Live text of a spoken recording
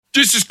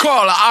This is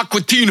Carl of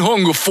Aqua Teen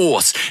Hunger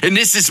Force, and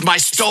this is my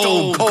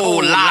Stone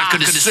Cold Lock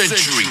of the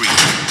Century.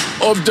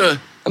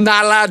 I'm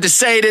not allowed to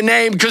say the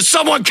name because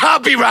someone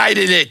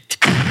copyrighted it.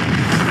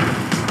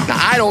 Now,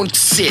 I don't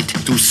sit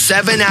through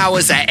 7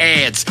 hours of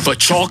ads for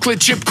chocolate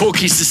chip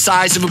cookies the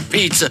size of a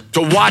pizza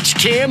to watch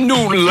Cam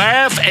Newton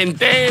laugh and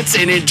dance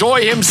and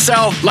enjoy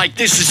himself like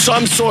this is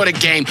some sort of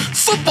game.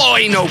 Football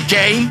ain't no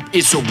game,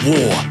 it's a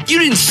war. You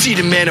didn't see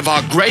the men of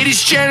our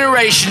greatest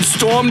generation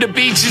storm the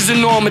beaches of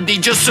Normandy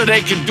just so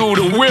they could do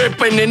the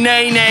whip and the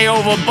nay-nay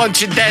over a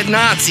bunch of dead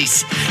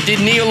Nazis.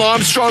 Did Neil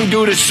Armstrong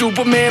do the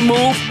Superman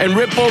move and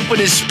rip open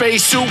his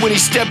spacesuit when he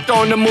stepped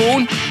on the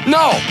moon?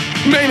 No,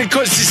 mainly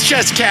because his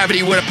chest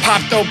cavity would have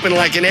popped open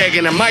like an egg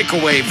in a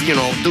microwave,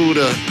 due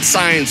to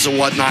science or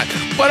whatnot.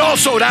 But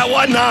also, that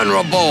wasn't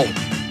honorable.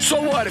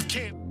 So what if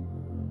Cam...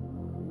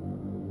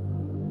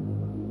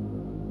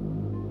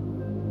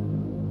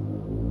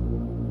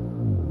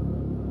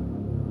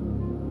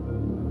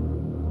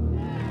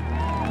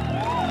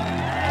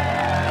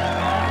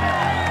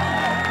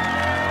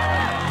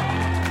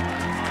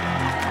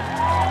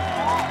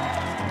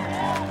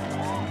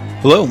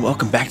 Hello and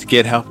welcome back to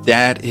Get Help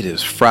Dad. It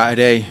is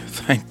Friday.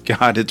 Thank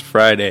God it's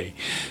Friday.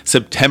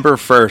 September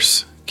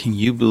 1st. Can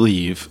you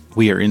believe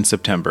we are in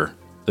September?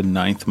 The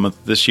 9th month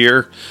of this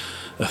year.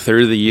 A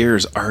third of the year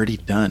is already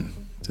done.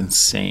 It's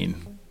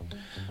insane.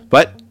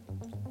 But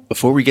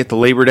before we get to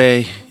Labor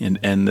Day and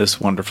end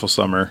this wonderful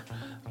summer,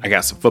 I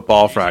got some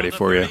Football Friday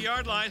for you.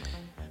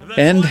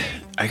 And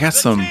I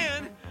got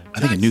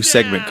a new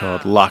segment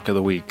called Lock of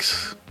the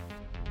Weeks.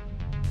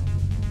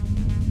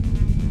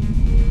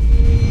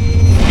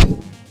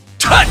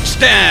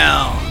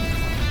 Touchdown!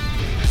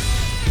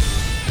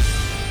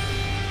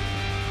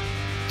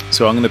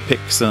 So I'm going to pick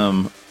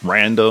some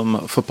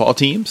random football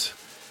teams,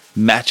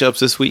 matchups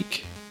this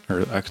week,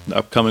 or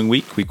upcoming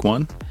week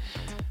 1,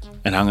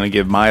 and I'm going to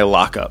give my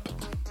lockup.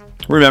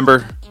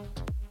 Remember,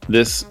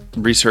 this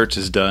research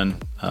is done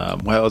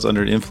while I was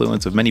under the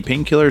influence of many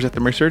painkillers after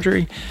my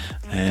surgery,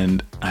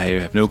 and I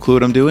have no clue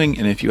what I'm doing,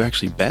 and if you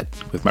actually bet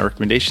with my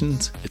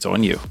recommendations, it's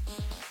on you.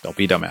 Don't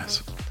be a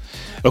dumbass.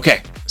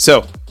 Okay,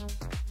 so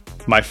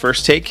my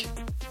first take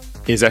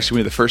is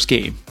actually the first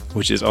game,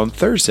 which is on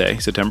Thursday,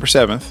 September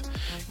 7th.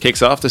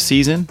 Kicks off the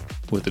season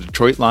with the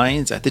Detroit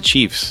Lions at the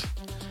Chiefs.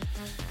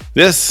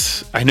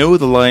 I know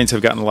the Lions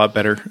have gotten a lot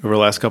better over the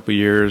last couple of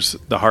years.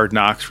 The hard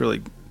knocks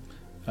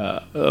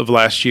of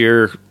last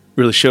year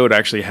really showed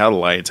actually how the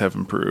Lions have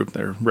improved.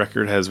 Their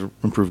record has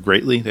improved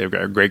greatly. They've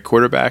got a great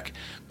quarterback,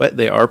 but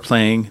they are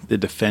playing the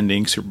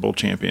defending Super Bowl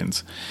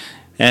champions.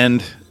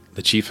 And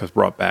the Chiefs have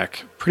brought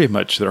back pretty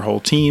much their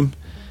whole team.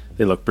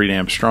 They look pretty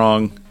damn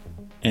strong,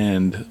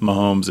 and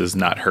Mahomes is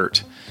not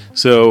hurt.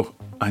 So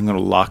I'm going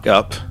to lock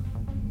up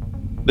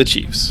the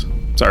Chiefs.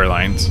 Sorry,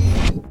 Lions.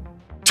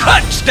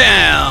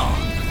 Touchdown!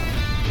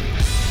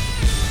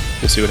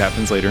 We'll see what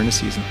happens later in the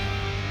season.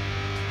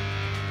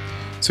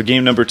 So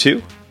game number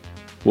 2,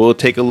 we'll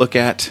take a look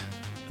at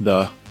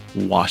the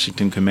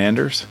Washington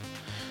Commanders,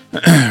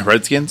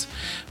 Redskins,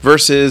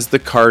 versus the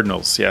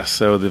Cardinals. Yes,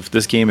 so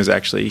this game is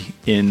actually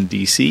in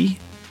D.C.,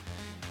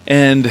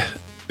 and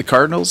the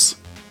Cardinals,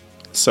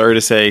 sorry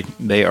to say,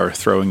 they are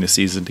throwing the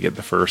season to get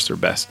the first or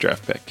best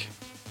draft pick.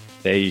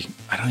 I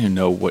don't even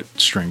know what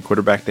string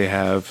quarterback they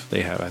have.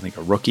 They have, I think,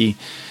 a rookie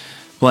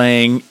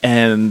playing,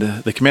 and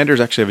the Commanders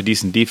actually have a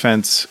decent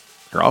defense.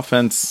 Their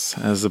offense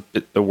has a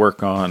bit to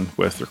work on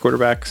with their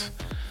quarterbacks,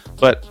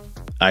 but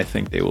I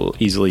think they will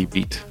easily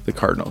beat the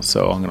Cardinals.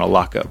 So I'm going to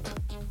lock up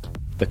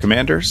the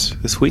Commanders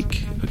this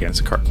week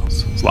against the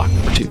Cardinals. It's lock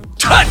number 2.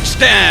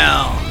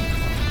 Touchdown!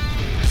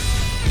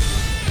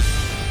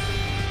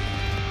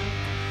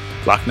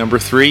 Lock number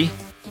 3,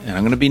 and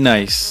I'm going to be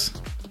nice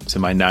to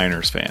my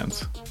Niners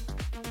fans.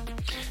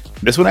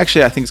 This one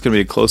actually I think is going to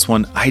be a close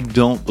one. I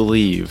don't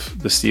believe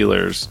the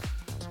Steelers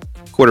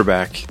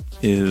quarterback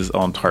is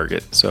on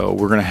target. So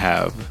we're going to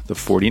have the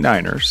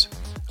 49ers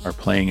are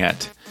playing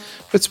at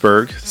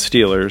Pittsburgh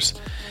Steelers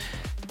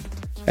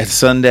at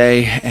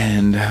Sunday,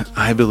 and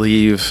I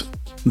believe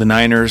the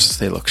Niners,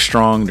 they look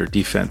strong. Their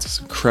defense is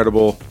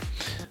incredible.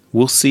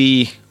 We'll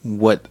see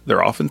what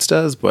their offense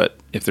does, but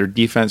if their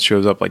defense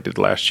shows up like they did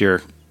last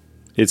year,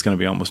 it's going to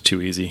be almost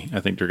too easy. I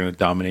think they're going to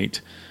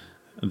dominate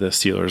the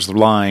Steelers'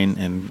 line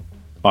and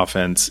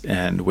offense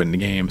and win the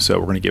game. So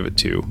we're going to give it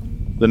to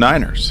the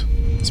Niners.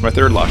 It's my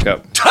third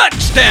lockup.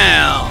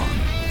 Touchdown!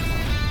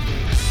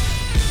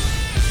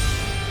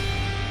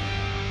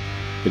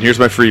 And here's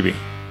my freebie.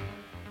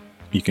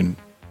 I'm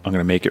going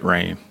to make it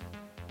rain.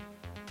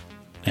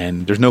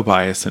 And there's no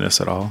bias in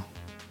this at all.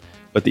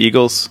 But the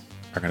Eagles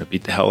are going to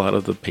beat the hell out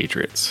of the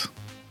Patriots.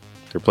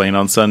 They're playing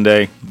on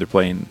Sunday. They're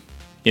playing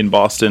in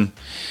Boston.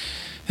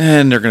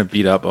 And they're going to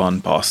beat up on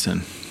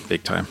Boston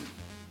big time.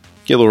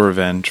 Get a little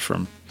revenge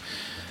from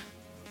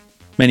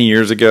many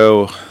years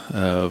ago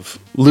of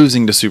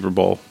losing the Super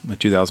Bowl in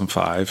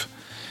 2005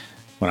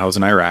 when I was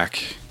in Iraq.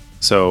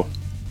 So,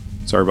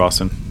 sorry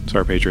Boston.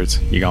 Sorry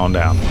Patriots. You going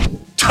down.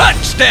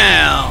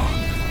 Touchdown!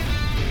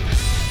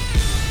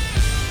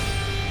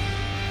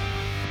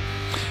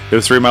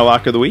 Those 3 my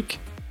lock of the week.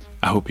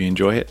 I hope you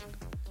enjoy it.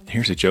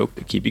 Here's a joke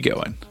to keep you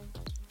going.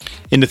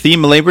 In the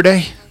theme of Labor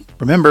Day,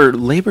 remember,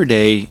 Labor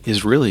Day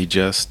is really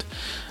just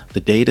the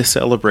day to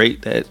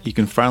celebrate that you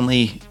can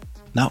finally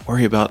not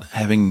worry about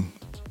having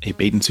a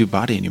bathing suit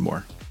body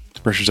anymore.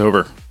 The pressure's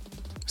over.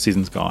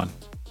 Season's gone.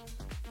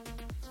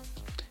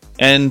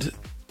 And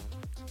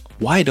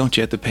why don't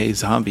you have to pay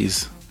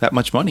zombies that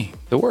much money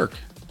to work?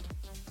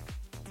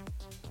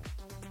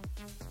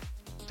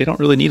 They don't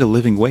really need a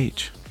living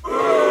wage.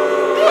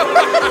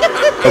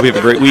 Hope you have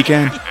a great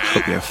weekend.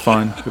 Hope you have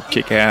fun. Hope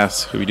you kick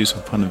ass. Hope you do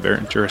some fun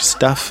adventurous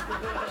stuff.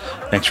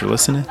 Thanks for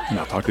listening, and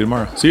I'll talk to you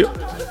tomorrow. See ya.